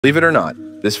Believe it or not,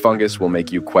 this fungus will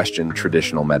make you question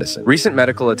traditional medicine. Recent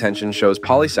medical attention shows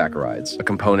polysaccharides, a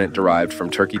component derived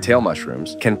from turkey tail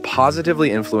mushrooms, can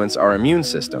positively influence our immune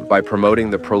system by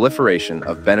promoting the proliferation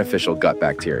of beneficial gut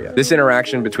bacteria. This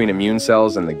interaction between immune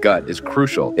cells and the gut is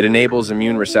crucial. It enables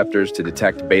immune receptors to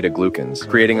detect beta-glucans,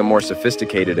 creating a more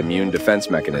sophisticated immune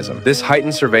defense mechanism. This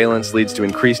heightened surveillance leads to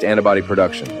increased antibody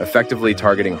production, effectively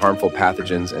targeting harmful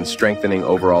pathogens and strengthening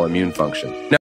overall immune function.